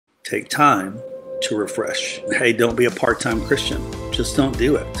Take time to refresh. Hey, don't be a part-time Christian. Just don't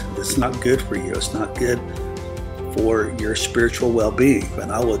do it. It's not good for you. It's not good for your spiritual well-being.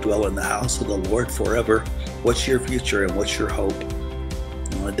 And I will dwell in the house of the Lord forever. What's your future and what's your hope?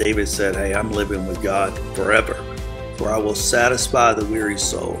 Well, David said, hey, I'm living with God forever, for I will satisfy the weary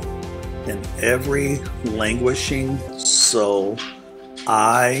soul, and every languishing soul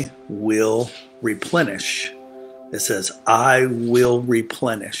I will replenish. It says, I will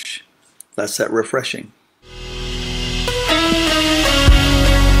replenish. That's that refreshing.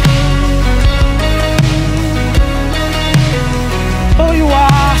 Oh, you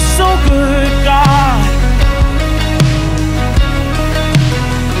are so good, God.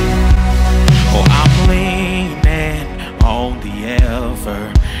 Oh, I'm leaning on the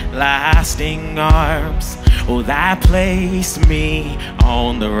everlasting arms. Oh, that placed me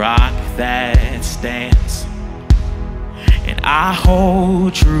on the rock that stands. And I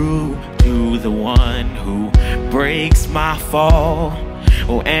hold true to the one who breaks my fall,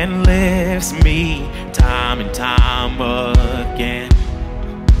 oh, and lifts me time and time again.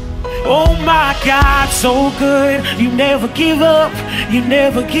 Oh my God, so good. You never give up. You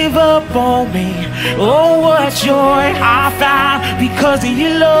never give up on me. Oh, what joy I found because of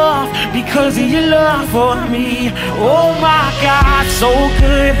your love, because of your love for me. Oh my God, so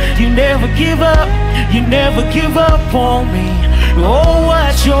good. You never give up. You never give up on me. Oh,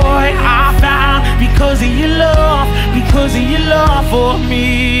 what joy I found because of your love, because of your love for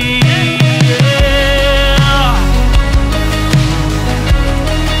me.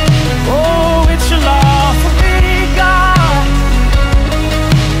 Oh, it's your love for me, God.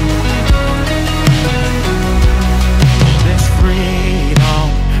 Oh, this freedom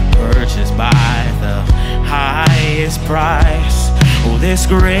purchased by the highest price. Oh, this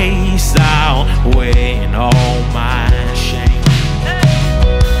grace outweighing all my shame.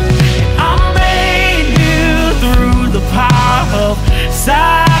 And I'm made new through the power of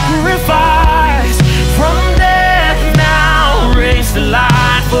sacrifice. From death now raised to life.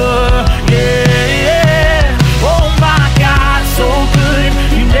 Yeah. Oh my God, so good.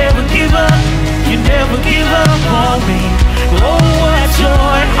 You never give up. You never give up on me. Oh, what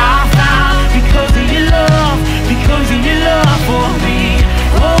joy I found because of your love, because of your love for me.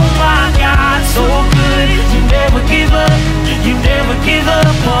 Oh my God, so good. You never give up. You never give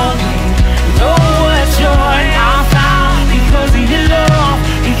up on me. Oh, what joy I found because of your love,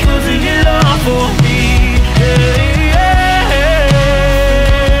 because of your love for me. Yeah.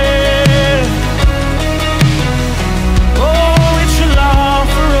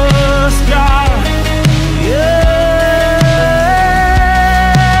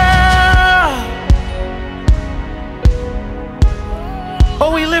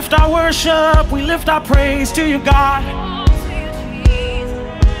 Our worship, we lift our praise to you, God.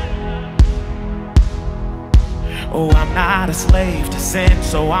 Oh, I'm not a slave to sin,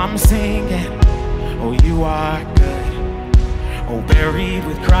 so I'm singing. Oh, you are good. Oh, buried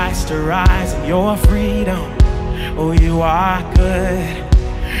with Christ to rise in your freedom. Oh, you are good.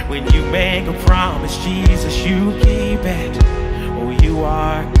 When you make a promise, Jesus, you keep it. Oh, you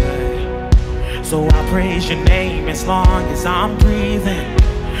are good. So I praise your name as long as I'm breathing.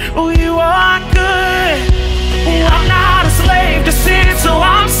 Oh, you are good. Oh, I'm not a slave to sin, so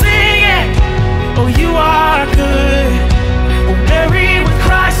I'm singing. Oh, you are good. Oh, buried with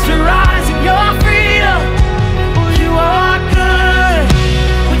Christ to rise in your freedom. Oh, you are good.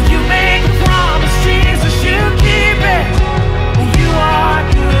 When you make a promise, Jesus, you keep it. Oh, you are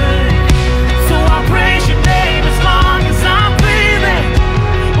good. So I praise your name as long as I'm breathing.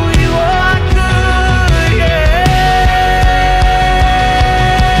 Oh, you are good, yeah.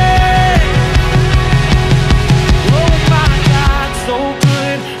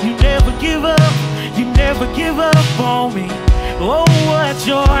 Give up on me. Oh, what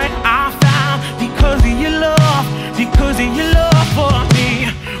joy I found because of your love, because of your love for me.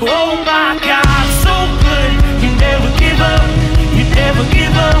 Oh my God, so good. You never give up. You never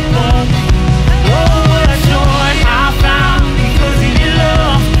give up on me. Oh, what joy I found because of your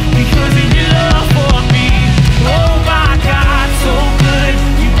love, because of your love for me. Oh my God, so good.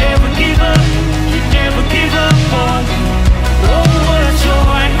 You never give up. You never give up on me. Oh, what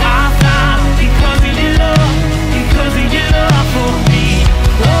joy I found because of your love, because of your love for me.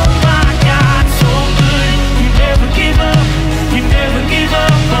 Oh my God, so good. You never give up. You never give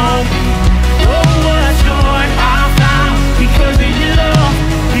up on me. Oh,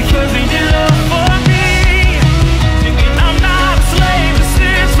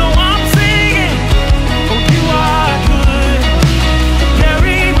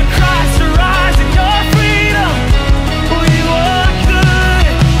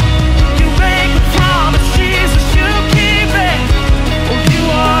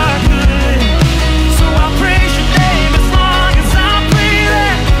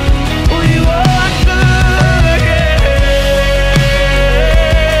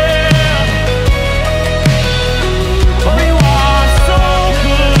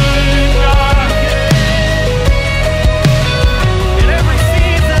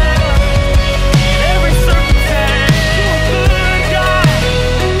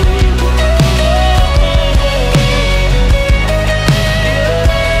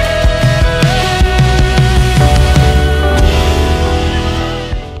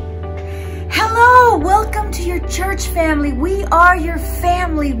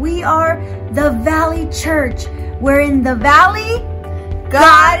 family. We are the Valley Church, where in the valley,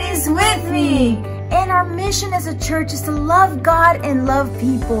 God is with me. And our mission as a church is to love God and love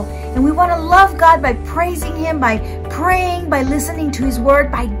people. And we want to love God by praising Him, by praying, by listening to His word,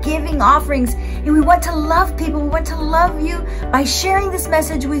 by giving offerings. And we want to love people. We want to love you by sharing this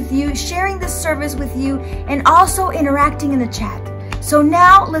message with you, sharing this service with you, and also interacting in the chat. So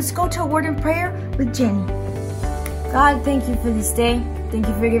now let's go to a word of prayer with Jenny. God, thank you for this day. Thank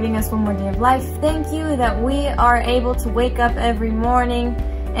you for giving us one more day of life. Thank you that we are able to wake up every morning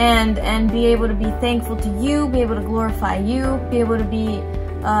and be able to be thankful to you, be able to glorify you, be able to be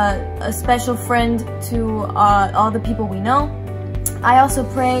a special friend to all the people we know. I also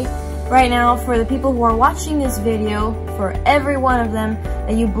pray right now for the people who are watching this video, for every one of them,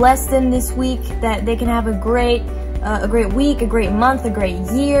 that you bless them this week, that they can have a great week, a great month, a great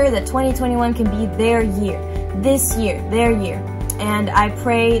year, that 2021 can be their year, this year, their year. And I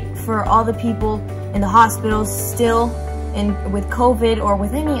pray for all the people in the hospitals still with COVID or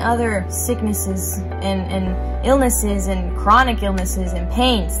with any other sicknesses and illnesses and chronic illnesses and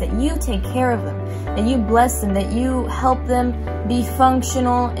pains, that you take care of them, that you bless them, that you help them be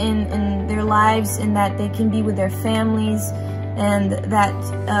functional in their lives, and that they can be with their families, and that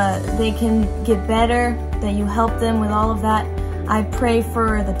they can get better, that you help them with all of that. I pray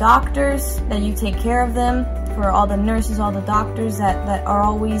for the doctors, that you take care of them, for all the nurses, all the doctors that are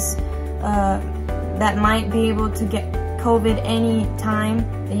always, that might be able to get COVID any time,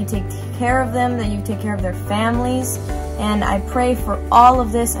 that you take care of them, that you take care of their families. And I pray for all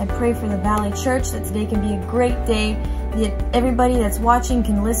of this. I pray for the Valley Church, that today can be a great day, that everybody that's watching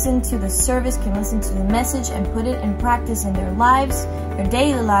can listen to the service, can listen to the message and put it in practice in their lives, their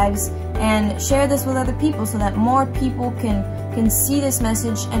daily lives, and share this with other people so that more people can see this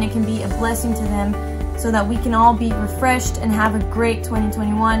message and it can be a blessing to them, so that we can all be refreshed and have a great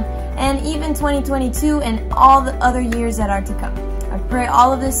 2021 and even 2022 and all the other years that are to come. I pray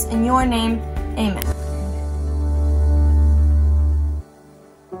all of this in your name. Amen.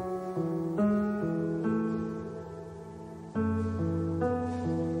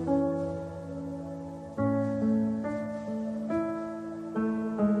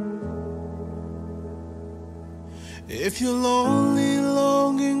 If you're lonely,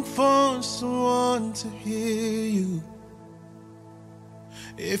 longing for someone to hear you,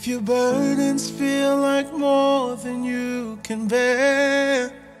 if your burdens feel like more than you can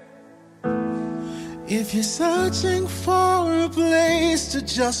bear, if you're searching for a place to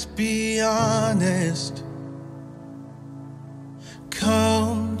just be honest,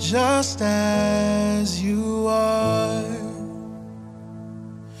 come just as you are.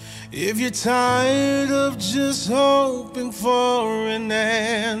 If you're tired of just hoping for an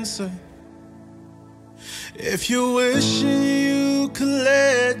answer, if you're wishing you could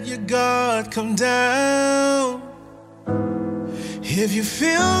let your God come down, if you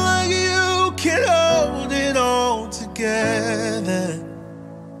feel like you can hold it all together,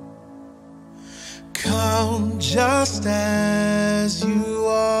 come just as you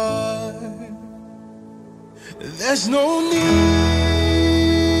are. There's no need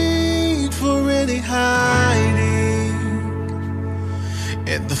for any hiding.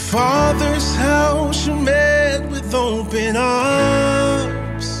 At the Father's house you're met with open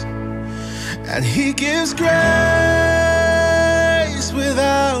arms, and He gives grace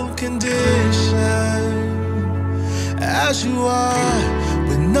without condition, as you are,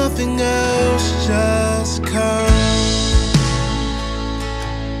 with nothing else, just come.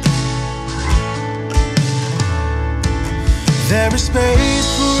 There is space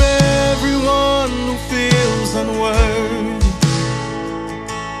for everyone who feels unworthy,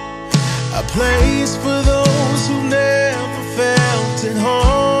 a place for those who never felt at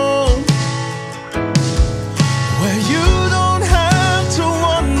home, where you don't have to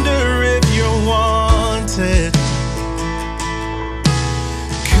wonder if you're wanted.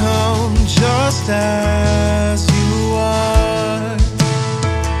 Come just as you are.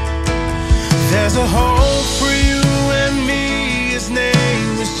 There's a hope for you and me. His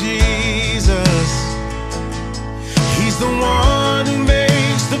name is Jesus. He's the one who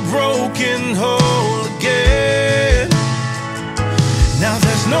makes the broken whole again. Now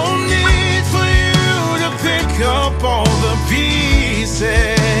there's no need for you to pick up all the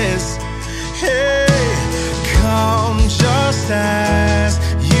pieces. Hey, come just as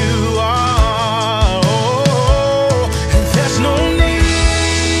you are. Oh, and there's no need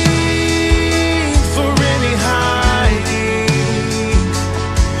for any hiding.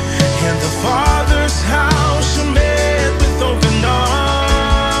 In the Father's house you're met with open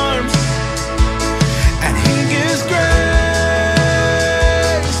arms, and He gives grace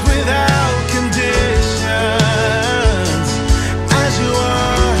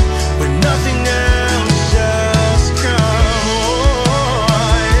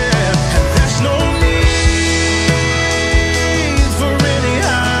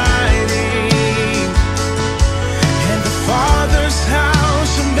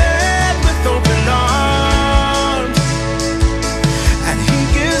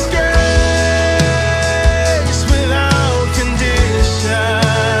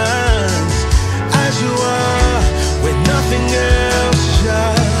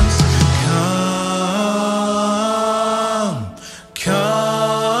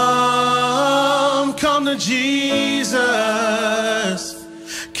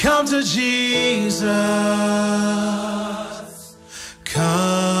Come to Jesus.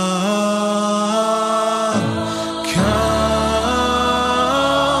 Come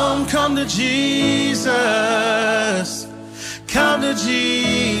to Jesus. Come to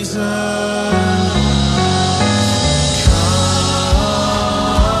Jesus.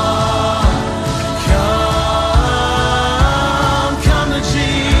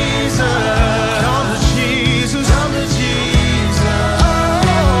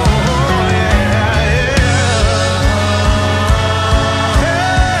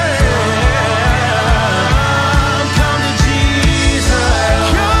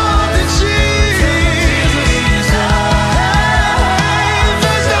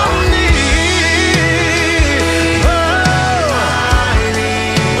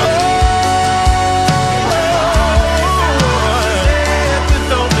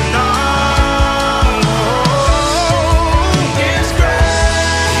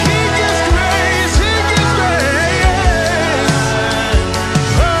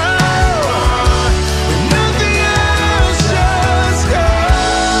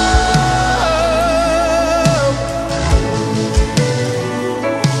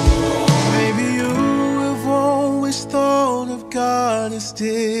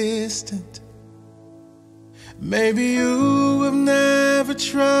 Maybe you have never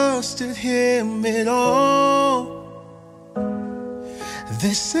trusted him at all.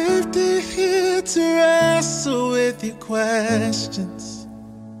 There's safety here to wrestle with your questions.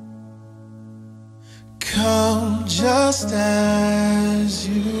 Come just as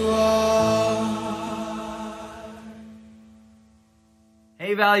you are.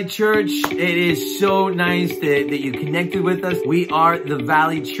 Hey Valley Church, it is so nice that you connected with us. We are the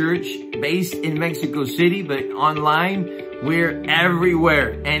Valley Church, based in Mexico City, but online, we're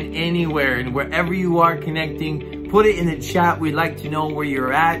everywhere and anywhere. And wherever you are connecting, put it in the chat. We'd like to know where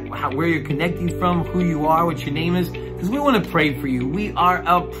you're at, where you're connecting from, who you are, what your name is, because we want to pray for you. We are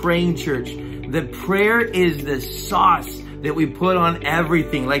a praying church. The prayer is the sauce that we put on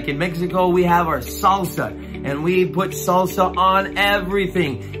everything. Like in Mexico, we have our salsa, and we put salsa on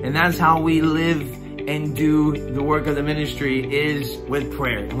everything. And that's how we live and do the work of the ministry, is with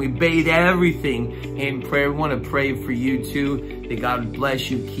prayer. And we bathe everything in prayer. We want to pray for you too, that God bless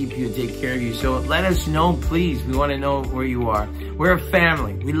you, keep you, take care of you. So let us know, please. We want to know where you are. We're a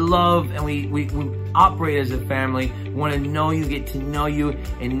family. We love and we operate as a family. We want to know you, get to know you,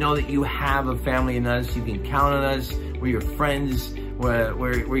 and know that you have a family in us. You can count on us. We're your friends.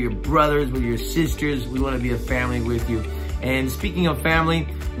 We're your brothers. We're your sisters. We want to be a family with you. And speaking of family,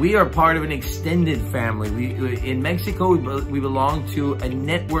 we are part of an extended family. In Mexico, we belong to a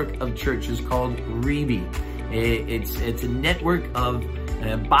network of churches called REBI. It's a network of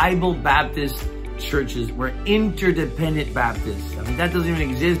Bible Baptist churches. We're interdependent Baptists. I mean, that doesn't even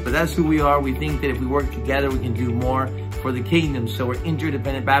exist, but that's who we are. We think that if we work together, we can do more for the kingdom. So we're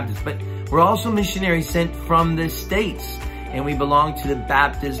interdependent Baptists. But we're also missionaries sent from the States, and we belong to the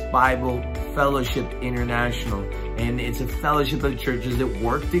Baptist Bible Fellowship International. And it's a fellowship of churches that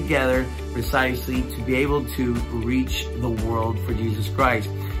work together precisely to be able to reach the world for Jesus Christ.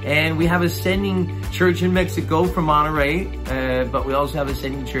 And we have a sending church in Mexico from Monterrey, but we also have a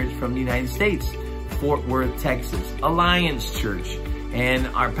sending church from the United States, Fort Worth, Texas, Alliance Church. And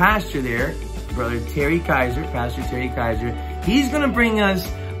our pastor there, Brother Terry Kizer, Pastor Terry Kizer, he's going to bring us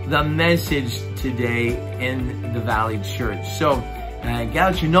the message today in the Valley Church. So get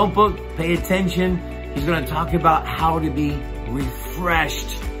out your notebook, pay attention. He's going to talk about how to be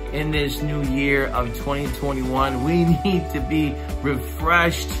refreshed in this new year of 2021. We need to be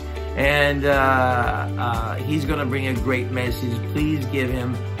refreshed, and he's going to bring a great message. Please give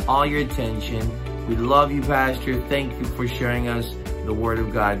him all your attention. We love you, Pastor. Thank you for sharing us the Word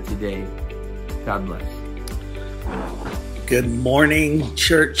of God today. God bless. Good morning,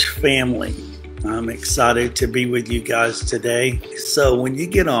 church family. I'm excited to be with you guys today. So when you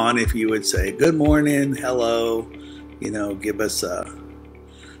get on, if you would say good morning, hello, give us a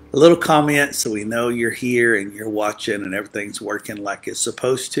little comment so we know you're here and you're watching and everything's working like it's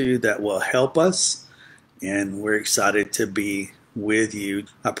supposed to. That will help us, and we're excited to be with you.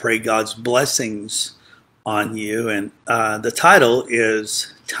 I pray God's blessings on you, and the title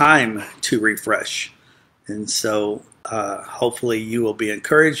is Time to Refresh. And so hopefully you will be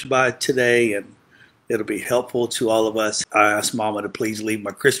encouraged by today, and it'll be helpful to all of us. I asked Mama to please leave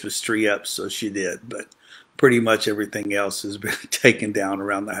my Christmas tree up, so she did, but pretty much everything else has been taken down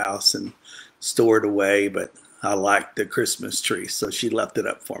around the house and stored away, but I like the Christmas tree, so she left it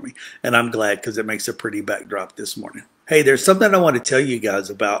up for me. And I'm glad, because it makes a pretty backdrop this morning. Hey, there's something I want to tell you guys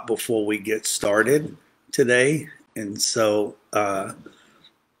about before we get started today. And so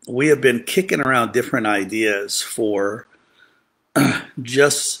we have been kicking around different ideas for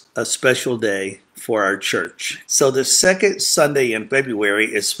just a special day for our church. So the second Sunday in February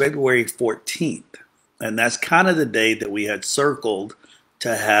is February 14th. And that's kind of the day that we had circled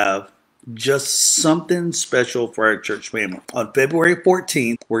to have just something special for our church family. On February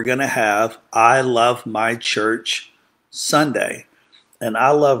 14th, we're going to have I Love My Church Sunday. And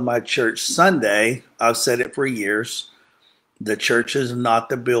I Love My Church Sunday, I've said it for years, the church is not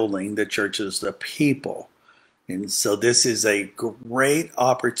the building, the church is the people. And so this is a great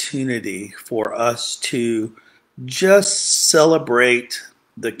opportunity for us to just celebrate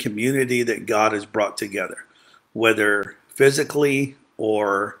the community that God has brought together, whether physically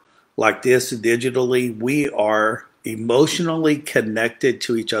or like this digitally. We are emotionally connected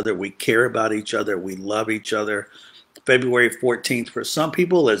to each other. We care about each other. We love each other. February 14th for some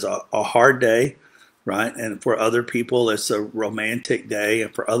people is a hard day, right? And for other people, it's a romantic day.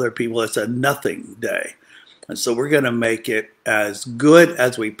 And for other people, it's a nothing day. And so we're going to make it as good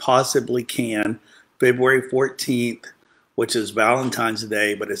as we possibly can. February 14th, which is Valentine's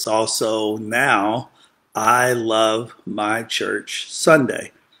Day, but it's also now I Love My Church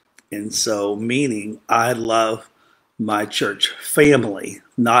Sunday. And so meaning I love my church family,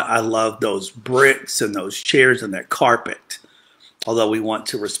 not I love those bricks and those chairs and that carpet. Although we want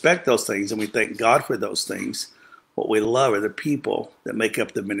to respect those things and we thank God for those things, what we love are the people that make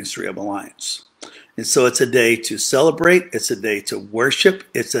up the ministry of Alliance. And so it's a day to celebrate. It's a day to worship.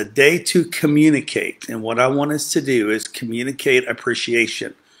 It's a day to communicate. And what I want us to do is communicate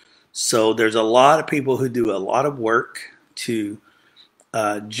appreciation. So there's a lot of people who do a lot of work to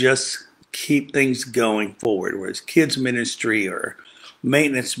just keep things going forward, whether it's kids ministry or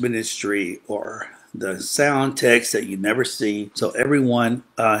maintenance ministry or the sound techs that you never see. So everyone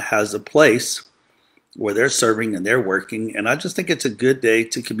has a place where they're serving and they're working. And I just think it's a good day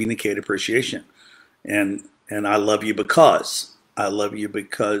to communicate appreciation. And I love you because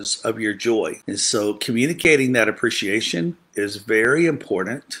of your joy. And so communicating that appreciation is very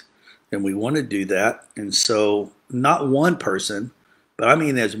important, and we want to do that. And so not one person, but I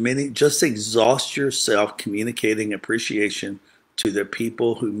mean as many, just exhaust yourself communicating appreciation to the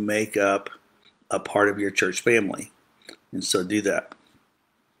people who make up a part of your church family. And so do that.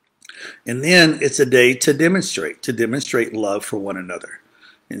 And then it's a day to demonstrate love for one another.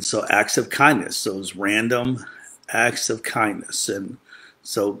 And so acts of kindness, those random acts of kindness. And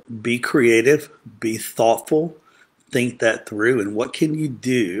so be creative, be thoughtful, think that through. And what can you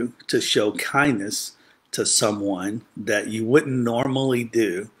do to show kindness to someone that you wouldn't normally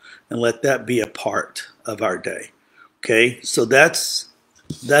do? And let that be a part of our day. Okay, so that's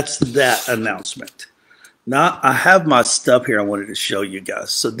that announcement. Now I have my stuff here I wanted to show you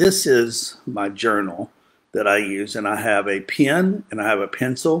guys. So this is my journal that I use, and I have a pen and I have a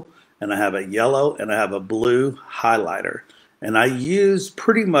pencil and I have a yellow and I have a blue highlighter, and I use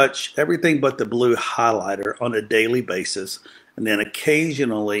pretty much everything but the blue highlighter on a daily basis, and then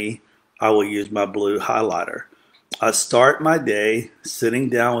occasionally I will use my blue highlighter. I start my day sitting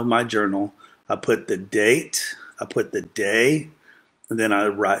down with my journal. I put the date, I put the day, and then I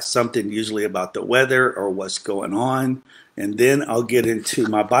write something usually about the weather or what's going on, and then I'll get into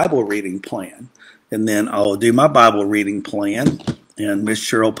my Bible reading plan. And then I'll do my Bible reading plan, and Miss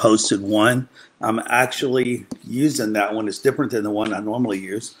Cheryl posted one. I'm actually using that one. It's different than the one I normally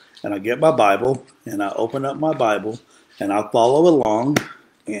use. And I get my Bible, and I open up my Bible, and I follow along.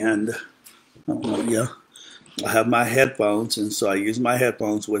 And I have my headphones, and so I use my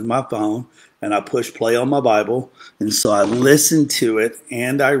headphones with my phone, and I push play on my Bible. And so I listen to it,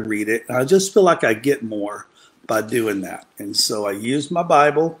 and I read it. And I just feel like I get more by doing that. And so I use my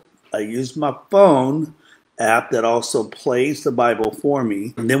Bible. I use my phone app that also plays the Bible for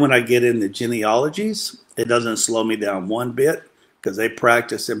me. And then when I get into genealogies, it doesn't slow me down one bit, because they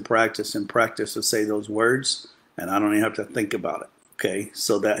practice and practice and practice to say those words, and I don't even have to think about it. Okay,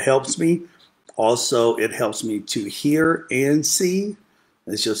 so that helps me. Also, it helps me to hear and see.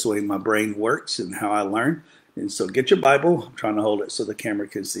 It's just the way my brain works and how I learn. And so get your Bible. I'm trying to hold it so the camera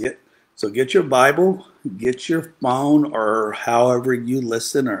can see it. So get your Bible, get your phone, or however you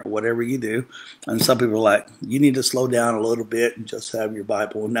listen or whatever you do. And some people are like, you need to slow down a little bit and just have your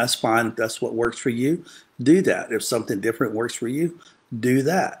Bible. And that's fine. If that's what works for you, do that. If something different works for you, do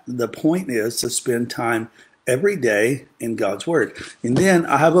that. The point is to spend time every day in God's Word. And then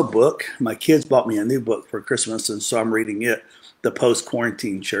I have a book. My kids bought me a new book for Christmas, and so I'm reading it, The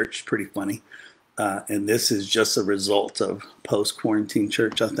Post-Quarantine Church. Pretty funny. And this is just a result of post-quarantine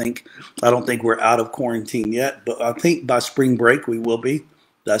church, I think. I don't think we're out of quarantine yet, but I think by spring break we will be.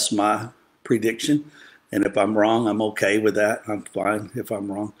 That's my prediction. And if I'm wrong, I'm okay with that. I'm fine if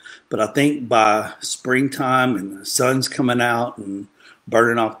I'm wrong. But I think by springtime and the sun's coming out and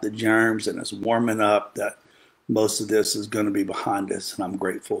burning off the germs and it's warming up, that most of this is going to be behind us, and I'm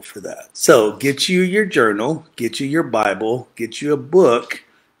grateful for that. So get you your journal, get you your Bible, get you a book,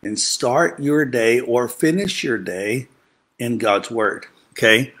 and start your day or finish your day in God's Word,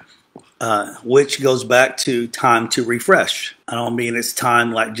 okay? Which goes back to time to refresh. I don't mean it's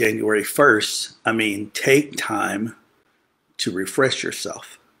time like January 1st. I mean, take time to refresh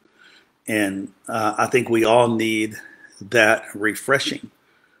yourself. And I think we all need that refreshing.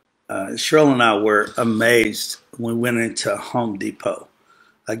 Cheryl and I were amazed when we went into Home Depot,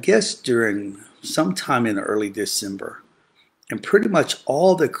 I guess during sometime in early December. And pretty much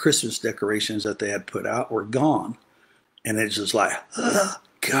all the Christmas decorations that they had put out were gone. And it's just like,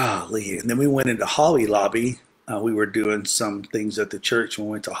 golly. And then we went into Hobby Lobby. We were doing some things at the church when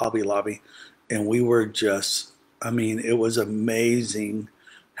we went to Hobby Lobby. And we were just, I mean, it was amazing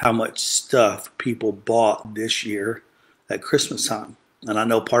how much stuff people bought this year at Christmas time. And I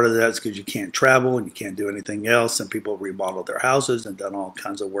know part of that is because you can't travel and you can't do anything else. And people remodeled their houses and done all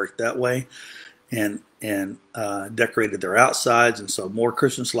kinds of work that way. And decorated their outsides. And so more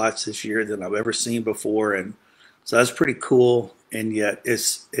Christmas lights this year than I've ever seen before. And so that's pretty cool. And yet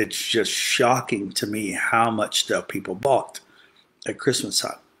it's just shocking to me how much stuff people bought at Christmas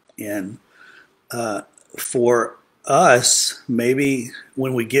time. And for us, maybe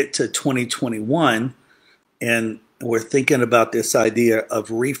when we get to 2021 and we're thinking about this idea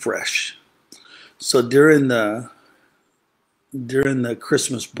of refresh. So during the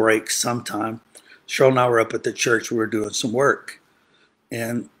Christmas break sometime, Cheryl and I were up at the church. We were doing some work.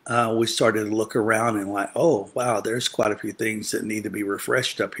 And we started to look around and like, oh, wow, there's quite a few things that need to be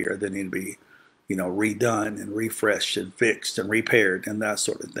refreshed up here. That need to be, redone and refreshed and fixed and repaired and that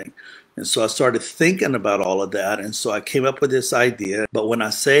sort of thing. And so I started thinking about all of that. And so I came up with this idea. But when I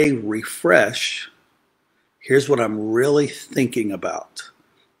say refresh, here's what I'm really thinking about.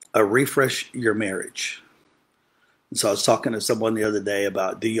 Refresh your marriage. And so I was talking to someone the other day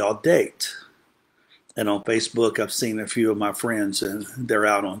about, do y'all date? And on Facebook, I've seen a few of my friends, and they're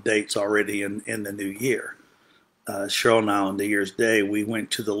out on dates already in the new year. Cheryl and I, on New Year's Day, we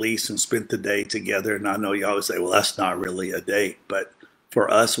went to the lease and spent the day together. And I know you always say, well, that's not really a date. But for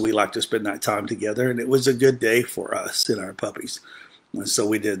us, we like to spend that time together. And it was a good day for us and our puppies. And so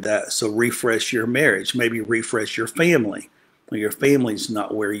we did that. So refresh your marriage. Maybe refresh your family. Well, your family's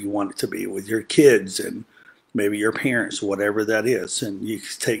not where you want it to be with your kids and maybe your parents, whatever that is. And you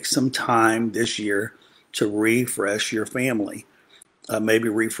take some time this year to refresh your family, maybe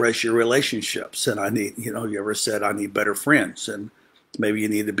refresh your relationships. And I need, you ever said, I need better friends, and maybe you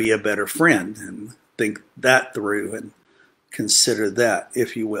need to be a better friend and think that through and consider that,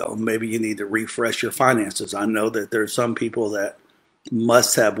 if you will. Maybe you need to refresh your finances. I know that there's some people that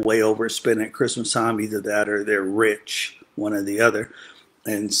must have way overspent at Christmas time, either that or they're rich, one or the other.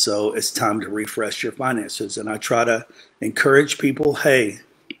 And so it's time to refresh your finances. And I try to encourage people, hey,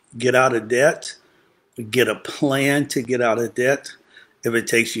 get out of debt. Get a plan to get out of debt. If it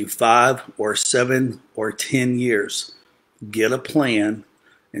takes you 5 or 7 or 10 years, get a plan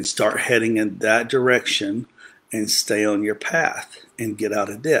and start heading in that direction and stay on your path and get out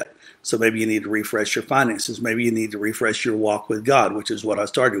of debt. So maybe you need to refresh your finances. Maybe you need to refresh your walk with God, which is what I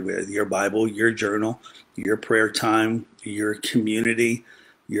started with. Your Bible, your journal, your prayer time, your community,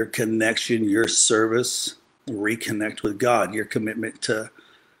 your connection, your service. Reconnect with God, your commitment to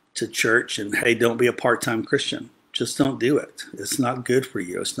church. And hey, don't be a part-time Christian. Just don't do it. It's not good for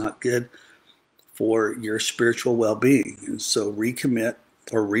you. It's not good for your spiritual well-being. And so recommit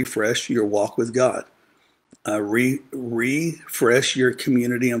or refresh your walk with God. Refresh your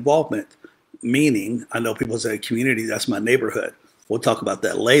community involvement. Meaning, I know people say community, that's my neighborhood. We'll talk about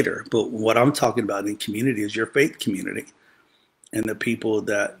that later. But what I'm talking about in community is your faith community and the people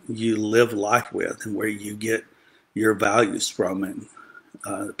that you live life with and where you get your values from, and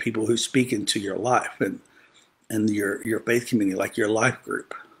the people who speak into your life and your faith community, like your life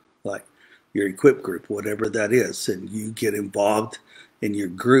group, like your equip group, whatever that is. And you get involved in your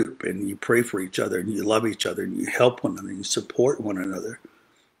group and you pray for each other and you love each other and you help one another and you support one another.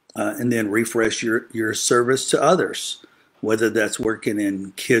 And then refresh your service to others, whether that's working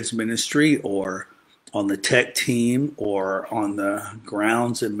in kids ministry or on the tech team or on the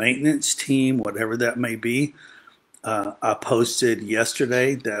grounds and maintenance team, whatever that may be. I posted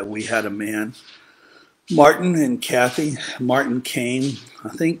yesterday that we had a man, Martin and Kathy. Martin came, I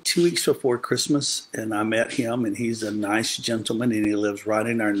think, 2 weeks before Christmas, and I met him, and he's a nice gentleman, and he lives right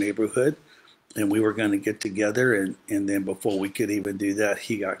in our neighborhood. and we were going to get together, and then before we could even do that,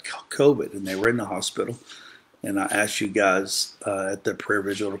 he got COVID, and they were in the hospital. And I asked you guys at the prayer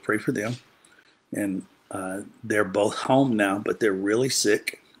vigil to pray for them. And they're both home now, but they're really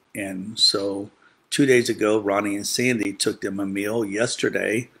sick. And so 2 days ago, Ronnie and Sandy took them a meal.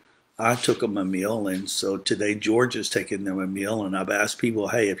 Yesterday, I took them a meal. And so today, George is taking them a meal. And I've asked people,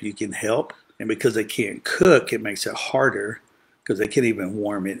 hey, if you can help. And because they can't cook, it makes it harder, because they can't even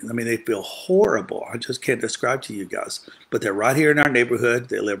warm it. I mean, they feel horrible. I just can't describe to you guys. But they're right here in our neighborhood.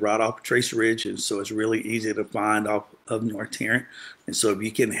 They live right off Trace Ridge, and so it's really easy to find off of North Tarrant. And so if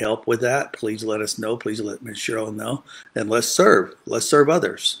you can help with that, please let us know. Please let Ms. Cheryl know. And let's serve. Let's serve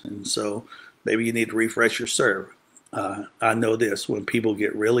others. And so maybe you need to refresh your serve. I know this. When people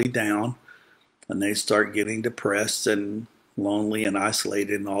get really down and they start getting depressed and lonely and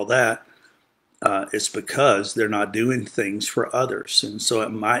isolated and all that, it's because they're not doing things for others. And so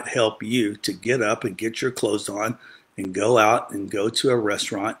it might help you to get up and get your clothes on and go out and go to a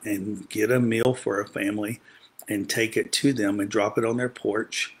restaurant and get a meal for a family and take it to them and drop it on their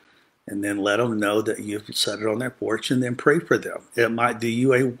porch, and then let them know that you've set it on their porch, and then pray for them. It might do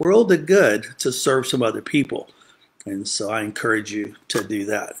you a world of good to serve some other people. And so I encourage you to do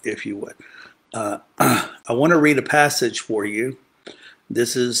that if you would. I want to read a passage for you.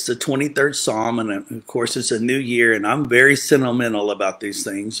 This is the 23rd Psalm, and of course it's a new year, and I'm very sentimental about these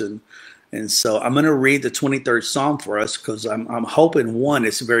things. And so I'm going to read the 23rd Psalm for us, because I'm hoping, one,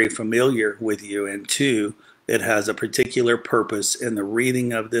 it's very familiar with you, and two, it has a particular purpose in the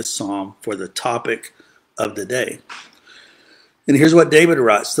reading of this psalm for the topic of the day. And here's what David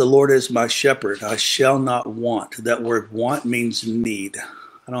writes: the Lord is my shepherd, I shall not want. That word want means need.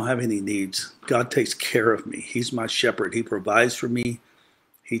 I don't have any needs. God takes care of me. He's my shepherd. He provides for me.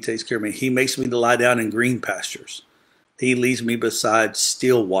 He takes care of me. He makes me to lie down in green pastures. He leads me beside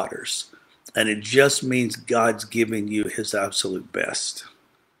still waters. And it just means God's giving you his absolute best.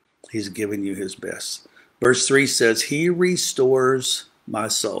 He's giving you his best. Verse 3 says, he restores my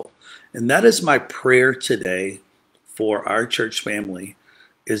soul. And that is my prayer today for our church family,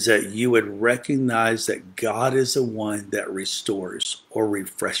 is that you would recognize that God is the one that restores or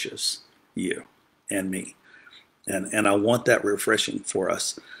refreshes you and me. And I want that refreshing for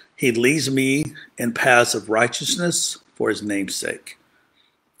us. He leads me in paths of righteousness for his name's sake.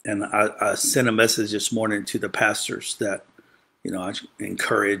 And I sent a message this morning to the pastors that, I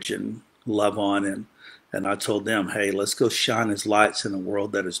encourage and love on. And I told them, hey, let's go shine his lights in a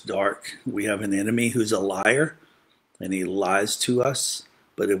world that is dark. We have an enemy who's a liar, and he lies to us.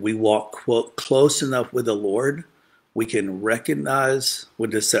 But if we walk, quote, close enough with the Lord, we can recognize when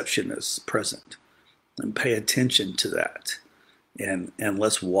deception is present and pay attention to that. And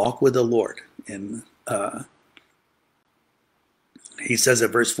let's walk with the Lord. And he says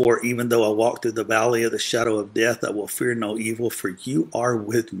at verse 4, even though I walk through the valley of the shadow of death, I will fear no evil, for you are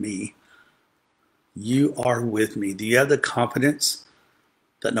with me. You are with me. Do you have the confidence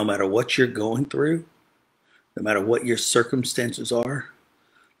that no matter what you're going through, no matter what your circumstances are,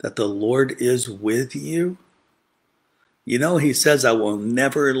 that the Lord is with you? He says, I will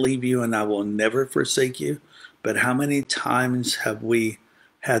never leave you and I will never forsake you. But how many times have we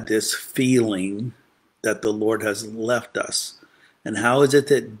had this feeling that the Lord has left us? And how is it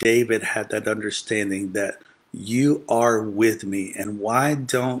that David had that understanding that you are with me? And why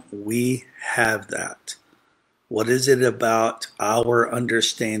don't we have that? What is it about our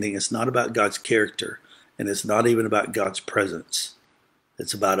understanding? It's not about God's character, and it's not even about God's presence.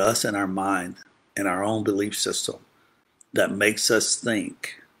 It's about us and our mind and our own belief system that makes us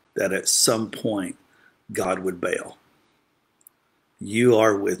think that at some point God would bail. You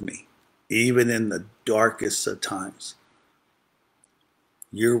are with me, even in the darkest of times.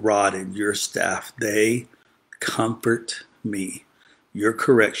 Your rod and your staff, they comfort me. Your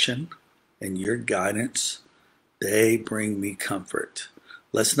correction and your guidance, they bring me comfort.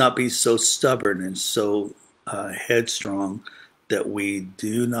 Let's not be so stubborn and so headstrong that we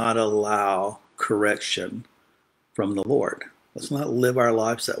do not allow correction from the Lord. Let's not live our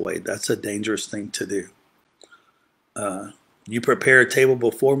lives that way. That's a dangerous thing to do. You prepare a table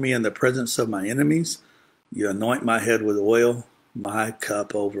before me in the presence of my enemies. You anoint my head with oil. My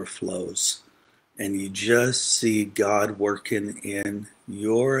cup overflows. And you just see God working in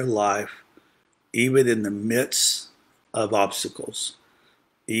your life, even in the midst of obstacles,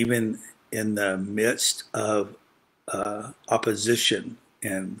 even in the midst of opposition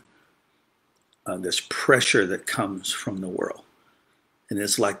and this pressure that comes from the world. And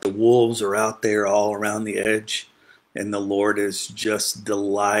it's like the wolves are out there all around the edge, and the Lord is just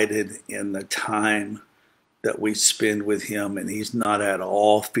delighted in the time that we spend with him, and he's not at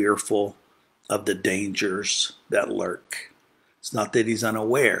all fearful of the dangers that lurk. It's not that he's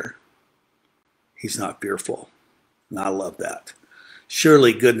unaware. He's not fearful. And I love that.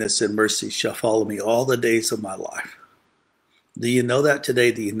 Surely goodness and mercy shall follow me all the days of my life. Do you know that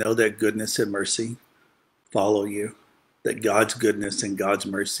today? Do you know that goodness and mercy follow you? That God's goodness and God's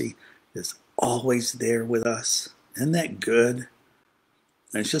mercy is always there with us? Isn't that good?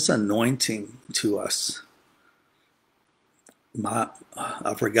 And it's just anointing to us.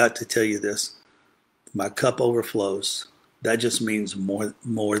 I forgot to tell you this. My cup overflows. That just means more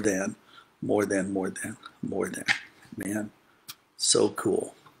than. Man, so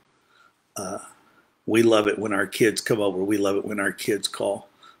cool. We love it when our kids come over. We love it when our kids call.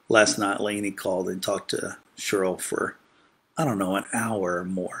 Last night, Lainey called and talked to Cheryl for, I don't know, an hour or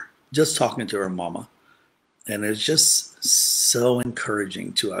more, just talking to her mama. And it's just so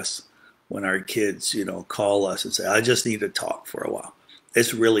encouraging to us when our kids, call us and say, I just need to talk for a while.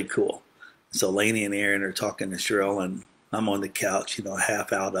 It's really cool. So Lainey and Aaron are talking to Cheryl, and I'm on the couch,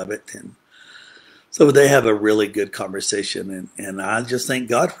 half out of it. And so they have a really good conversation, and I just thank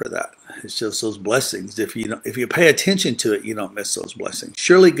God for that. It's just those blessings. If you pay attention to it, you don't miss those blessings.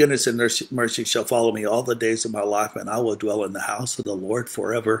 Surely goodness and mercy shall follow me all the days of my life, and I will dwell in the house of the Lord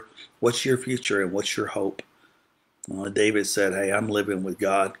forever. What's your future and what's your hope? Well, David said, hey, I'm living with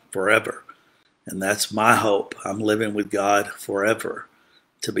God forever. And that's my hope. I'm living with God forever.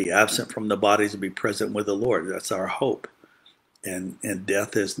 To be absent from the body, to be present with the Lord. That's our hope. And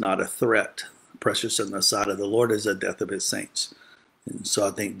death is not a threat. Precious in the sight of the Lord is the death of his saints. And so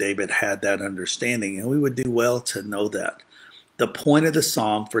I think David had that understanding, and we would do well to know that. The point of the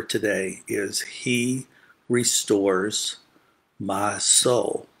psalm for today is he restores my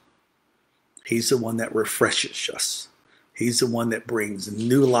soul. He's the one that refreshes us. He's the one that brings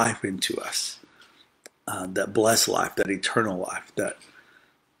new life into us. That blessed life, that eternal life, that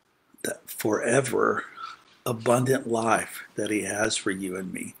forever abundant life that he has for you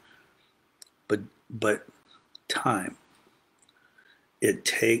and me. But time. It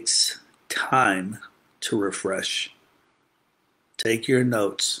takes time to refresh. Take your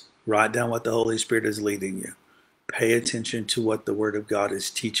notes. Write down what the Holy Spirit is leading you. Pay attention to what the Word of God is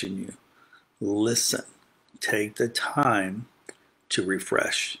teaching you. Listen. Take the time to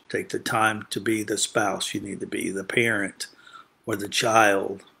refresh. Take the time to be the spouse you need to be, the parent, or the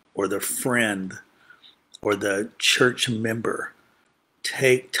child, or the friend, or the church member.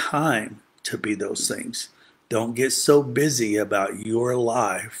 Take time to be those things. Don't get so busy about your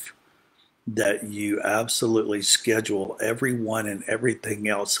life that you absolutely schedule everyone and everything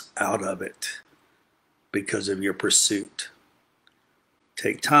else out of it because of your pursuit.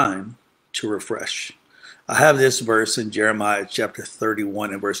 Take time to refresh. I have this verse in Jeremiah chapter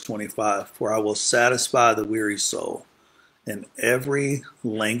 31 and verse 25. For I will satisfy the weary soul, and every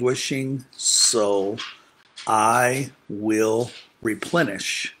languishing soul I will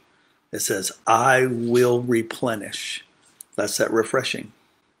replenish. It says, I will replenish. That's that refreshing.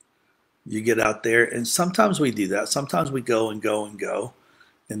 You get out there, and sometimes we do that. Sometimes we go and go and go.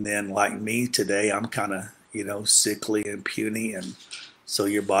 And then like me today, I'm kind of, sickly and puny. And so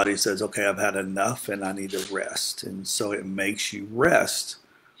your body says, okay, I've had enough and I need to rest. And so it makes you rest.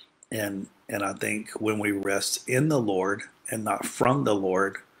 And I think when we rest in the Lord and not from the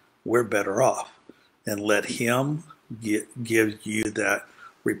Lord, we're better off. And let him give you that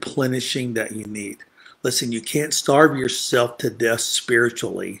replenishing that you need. Listen, you can't starve yourself to death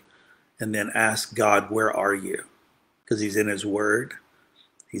spiritually and then ask God, where are you? Because he's in his word.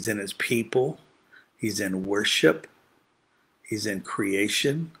 He's in his people. He's in worship. He's in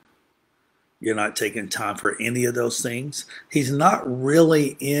creation. You're not taking time for any of those things. He's not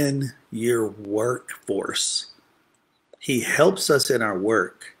really in your workforce. He helps us in our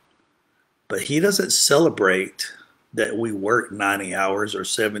work, but he doesn't celebrate that we work 90 hours or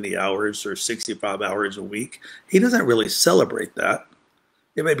 70 hours or 65 hours a week. He doesn't really celebrate that.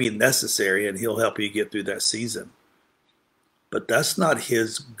 It may be necessary and he'll help you get through that season. But that's not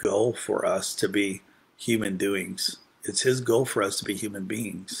his goal for us to be human doings. It's his goal for us to be human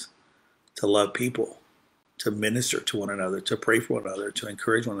beings, to love people, to minister to one another, to pray for one another, to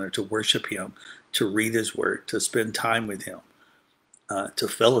encourage one another, to worship him, to read his word, to spend time with him, to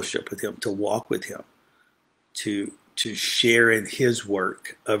fellowship with him, to walk with him, to share in his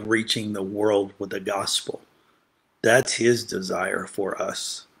work of reaching the world with the gospel. That's his desire for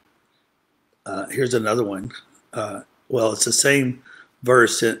us. Here's another one. Well, it's the same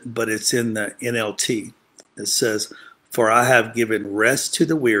verse, but it's in the NLT. It says, for I have given rest to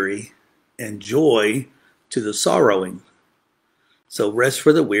the weary and joy to the sorrowing. So rest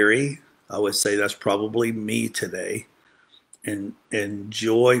for the weary, I would say that's probably me today. and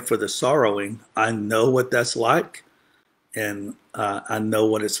joy for the sorrowing. I know what that's like, and I know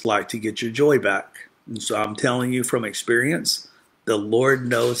what it's like to get your joy back. And so I'm telling you from experience, the Lord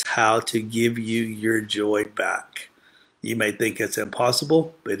knows how to give you your joy back. You may think it's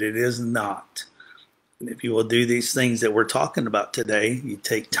impossible, but it is not. And if you will do these things that we're talking about today, you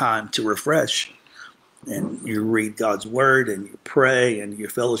take time to refresh, and you read God's word, and you pray, and you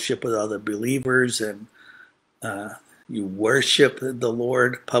fellowship with other believers, and you worship the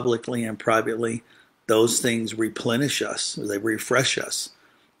Lord publicly and privately. Those things replenish us, they refresh us.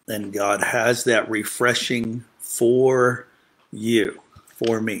 And God has that refreshing for you,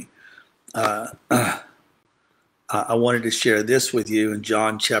 for me. I wanted to share this with you in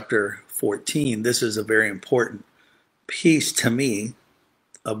John chapter 14. This is a very important piece to me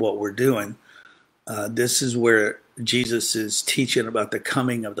of what we're doing. This is where Jesus is teaching about the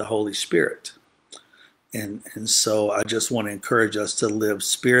coming of the Holy Spirit. And so I just want to encourage us to live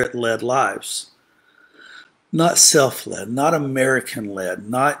Spirit-led lives. Not self-led, not American-led,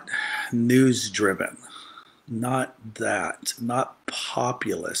 not news-driven, not that, not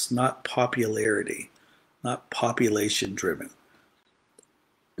populist, not popularity, not population-driven.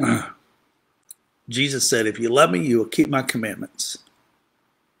 Jesus said, if you love me, you will keep my commandments.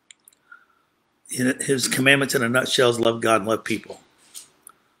 His commandments in a nutshell is love God and love people.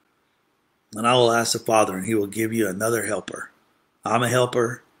 And I will ask the Father, and he will give you another helper. I'm a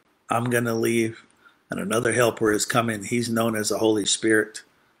helper. I'm going to leave. And another helper is coming. He's known as the Holy Spirit.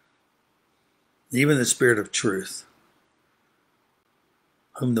 Even the Spirit of truth,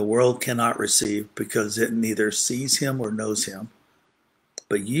 whom the world cannot receive because it neither sees him or knows him.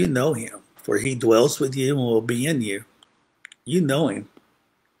 But you know him, for he dwells with you and will be in you. You know him.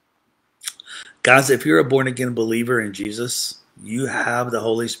 Guys, if you're a born-again believer in Jesus, you have the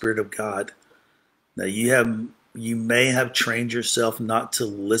Holy Spirit of God. Now, you may have trained yourself not to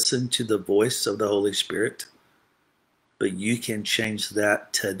listen to the voice of the Holy Spirit, but you can change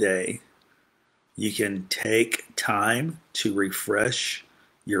that today. You can take time to refresh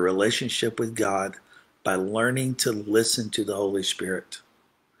your relationship with God by learning to listen to the Holy Spirit.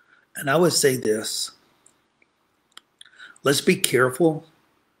 And I would say this: let's be careful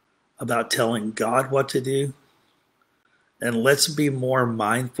about telling God what to do, and let's be more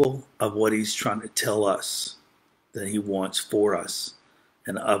mindful of what he's trying to tell us that he wants for us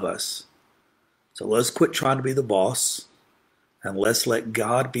and of us. So let's quit trying to be the boss, and let's let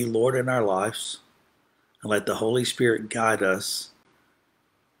God be Lord in our lives, and let the Holy Spirit guide us,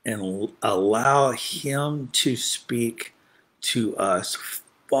 and allow him to speak to us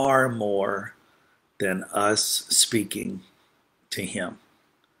far more than us speaking to him,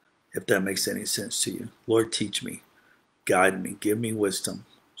 if that makes any sense to you. Lord, teach me, guide me, give me wisdom,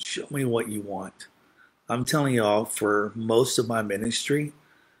 show me what you want. I'm telling y'all, for most of my ministry,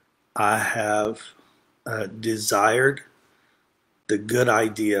 I have desired the good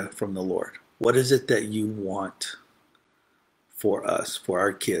idea from the Lord. What is it that you want for us, for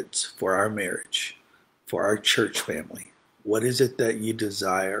our kids, for our marriage, for our church family? What is it that you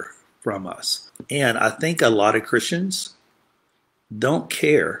desire from us? And I think a lot of Christians don't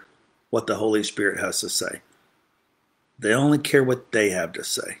care what the Holy Spirit has to say. They only care what they have to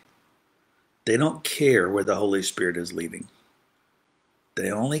say. They don't care where the Holy Spirit is leading.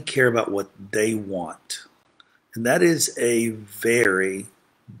 They only care about what they want. And that is a very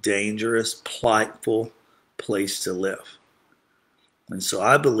dangerous, prideful place to live. And so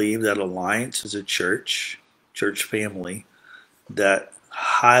I believe that Alliance is a church family that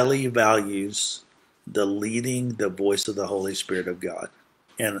highly values the leading, the voice of the Holy Spirit of God.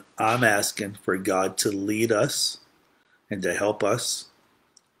 And I'm asking for God to lead us and to help us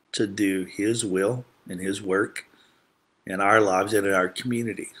to do his will and his work in our lives and in our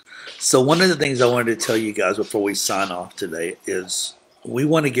community. So one of the things I wanted to tell you guys before we sign off today is we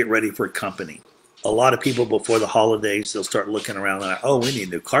want to get ready for company. A lot of people before the holidays, they'll start looking around and, oh, we need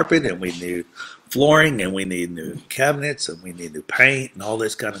new carpet, and we need flooring, and we need new cabinets, and we need new paint, and all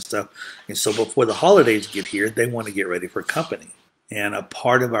this kind of stuff. And so before the holidays get here, they want to get ready for company. And a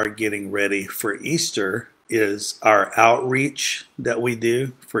part of our getting ready for Easter is our outreach that we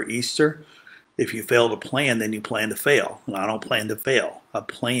do for Easter. If you fail to plan, then you plan to fail. And I don't plan to fail. I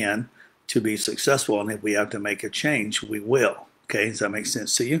plan to be successful. And if we have to make a change, we will. Okay, does that make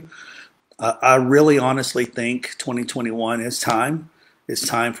sense to you? I really honestly think 2021 is time. It's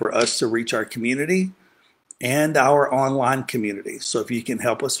time for us to reach our community and our online community. So if you can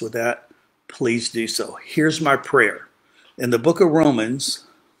help us with that, please do so. Here's my prayer. In the book of Romans,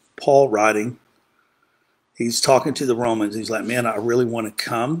 Paul writing, he's talking to the Romans. He's like, man, I really want to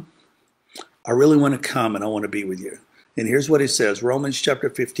come. I really want to come, and I want to be with you. And here's what it says, Romans chapter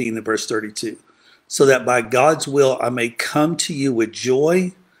 15 and verse 32. So that by God's will I may come to you with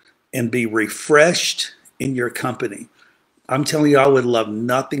joy and be refreshed in your company. I'm telling you, I would love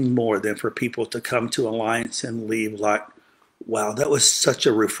nothing more than for people to come to Alliance and leave like, wow, that was such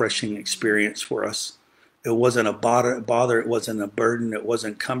a refreshing experience for us. It wasn't a bother, it wasn't a burden, it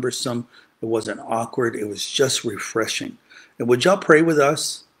wasn't cumbersome, it wasn't awkward, it was just refreshing. And would y'all pray with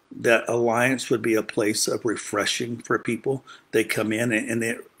us that Alliance would be a place of refreshing for people? They come in and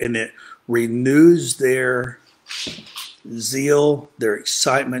it renews their zeal, their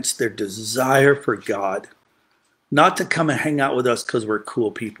excitements, their desire for God. Not to come and hang out with us because we're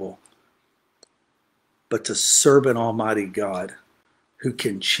cool people, but to serve an almighty God who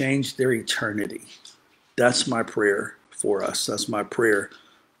can change their eternity. That's my prayer for us. That's my prayer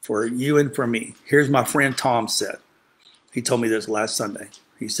for you and for me. Here's my friend Tom said. He told me this last Sunday.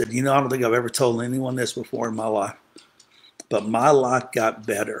 He said, I don't think I've ever told anyone this before in my life, but my life got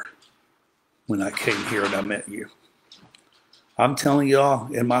better when I came here and I met you. I'm telling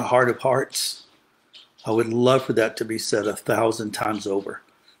y'all, in my heart of hearts, I would love for that to be said 1,000 times over,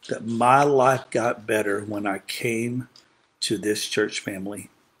 that my life got better when I came to this church family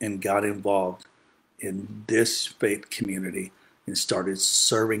and got involved in this faith community and started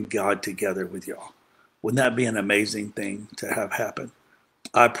serving God together with y'all. Wouldn't that be an amazing thing to have happen?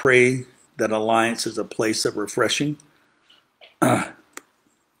 I pray that Alliance is a place of refreshing.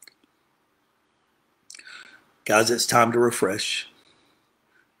 Guys, it's time to refresh.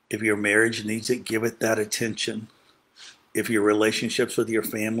 If your marriage needs it, give it that attention. If your relationships with your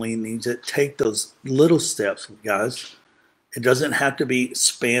family needs it, take those little steps, guys. It doesn't have to be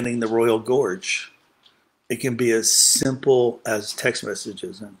spanning the Royal Gorge. It can be as simple as text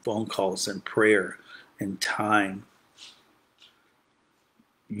messages and phone calls and prayer and time.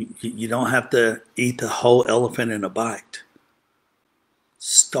 You don't have to eat the whole elephant in a bite.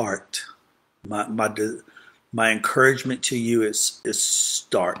 Start. My encouragement to you is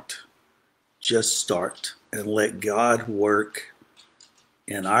start. Just start and let God work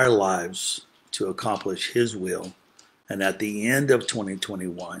in our lives to accomplish His will. And at the end of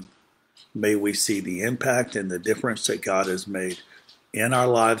 2021, may we see the impact and the difference that God has made in our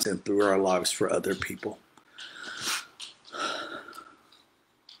lives and through our lives for other people.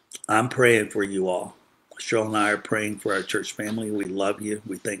 I'm praying for you all. Cheryl and I are praying for our church family. We love you.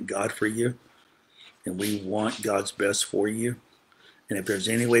 We thank God for you. And we want God's best for you. And if there's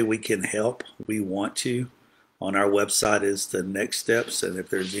any way we can help, we want to. On our website is the next steps. And if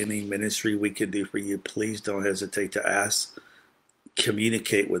there's any ministry we can do for you, please don't hesitate to ask.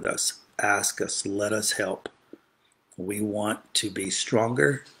 Communicate with us. Ask us. Let us help. We want to be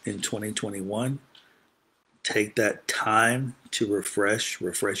stronger in 2021. Take that time to refresh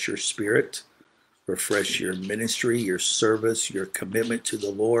your spirit, refresh your ministry, your service, your commitment to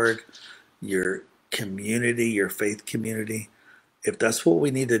the Lord, your community, your faith community. If that's what we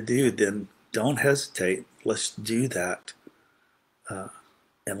need to do, then don't hesitate. Let's do that. And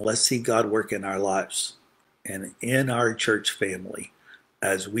let's see God work in our lives and in our church family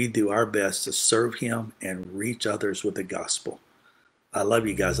as we do our best to serve Him and reach others with the gospel. I love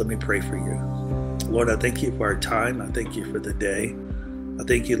you guys. Let me pray for you. Lord, I thank you for our time. I thank you for the day. I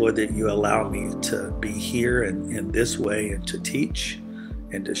thank you, Lord, that you allow me to be here and in this way and to teach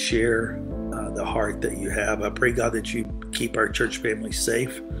and to share the heart that you have. I pray, God, that you keep our church family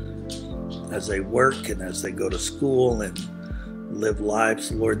safe as they work and as they go to school and live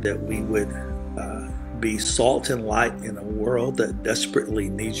lives, Lord, that we would be salt and light in a world that desperately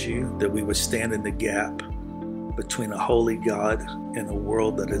needs you, that we would stand in the gap between a holy God and a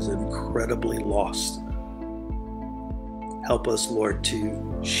world that is incredibly lost. Help us, Lord,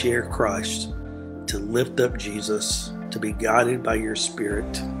 to share Christ, to lift up Jesus, to be guided by your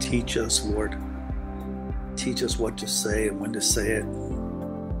Spirit. Teach us, Lord. Teach us what to say and when to say it.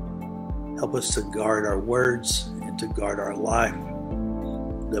 Help us to guard our words and to guard our life,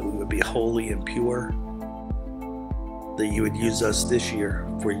 that we would be holy and pure, that you would use us this year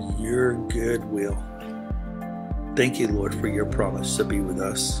for your good will. Thank you, Lord, for your promise to be with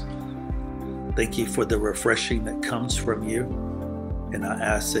us. Thank you for the refreshing that comes from you. And I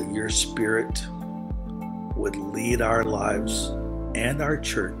ask that your Spirit would lead our lives and our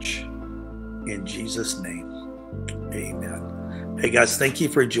church. In Jesus' name, amen. Hey guys, thank you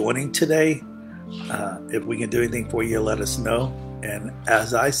for joining today. If we can do anything for you, let us know. And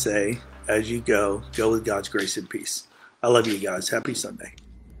as I say, as you go with God's grace and peace. I love you guys. Happy Sunday.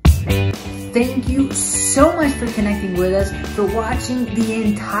 Thank you so much for connecting with us, for watching the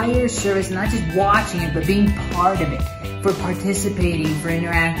entire service, not just watching it, but being part of it. for participating, for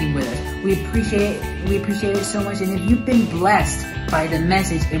interacting with us. We appreciate it so much. And if you've been blessed by the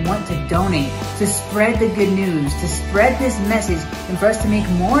message and want to donate, to spread the good news, to spread this message, and for us to make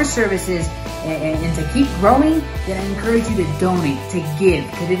more services and to keep growing, then I encourage you to donate, to give,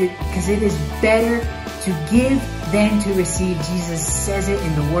 because it is better to give than to receive. Jesus says it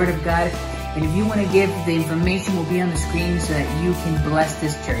in the Word of God. And if you want to give, the information will be on the screen so that you can bless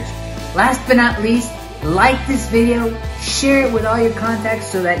this church. Last but not least, like this video, share it with all your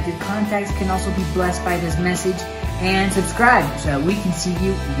contacts so that your contacts can also be blessed by this message, and subscribe so that we can see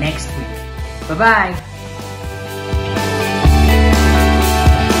you next week. Bye-bye.